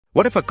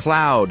What if a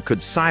cloud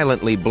could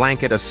silently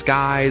blanket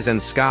skies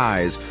and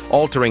skies,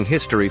 altering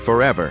history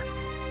forever?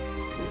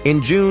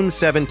 In June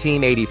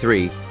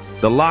 1783,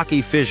 the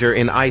Laki fissure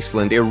in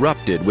Iceland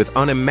erupted with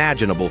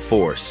unimaginable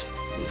force.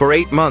 For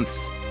 8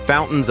 months,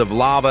 fountains of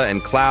lava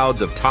and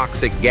clouds of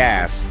toxic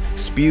gas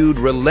spewed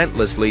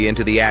relentlessly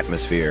into the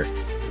atmosphere.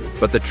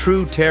 But the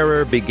true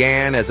terror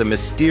began as a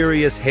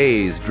mysterious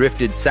haze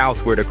drifted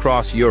southward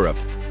across Europe.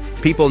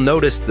 People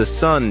noticed the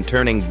sun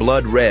turning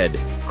blood red,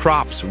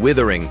 crops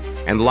withering,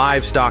 and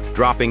livestock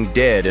dropping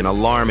dead in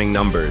alarming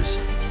numbers.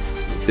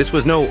 This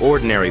was no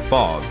ordinary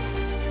fog.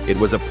 It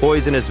was a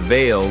poisonous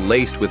veil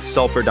laced with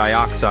sulfur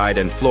dioxide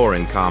and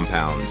fluorine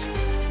compounds.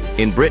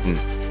 In Britain,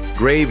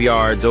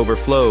 graveyards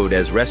overflowed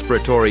as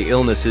respiratory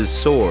illnesses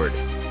soared,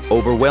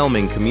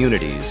 overwhelming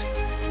communities.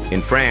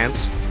 In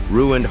France,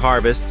 ruined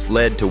harvests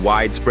led to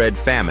widespread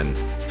famine,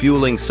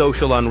 fueling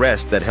social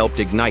unrest that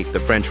helped ignite the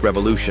French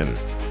Revolution.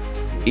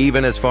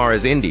 Even as far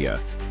as India,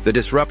 the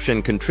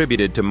disruption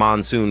contributed to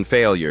monsoon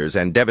failures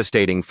and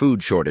devastating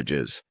food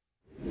shortages.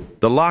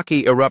 The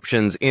Laki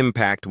eruption's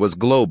impact was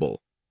global,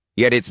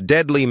 yet its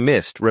deadly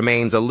mist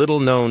remains a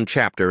little-known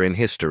chapter in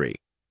history.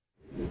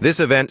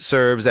 This event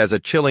serves as a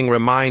chilling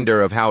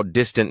reminder of how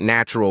distant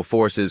natural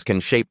forces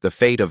can shape the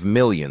fate of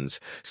millions,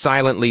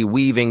 silently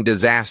weaving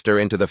disaster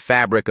into the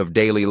fabric of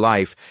daily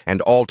life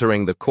and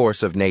altering the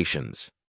course of nations.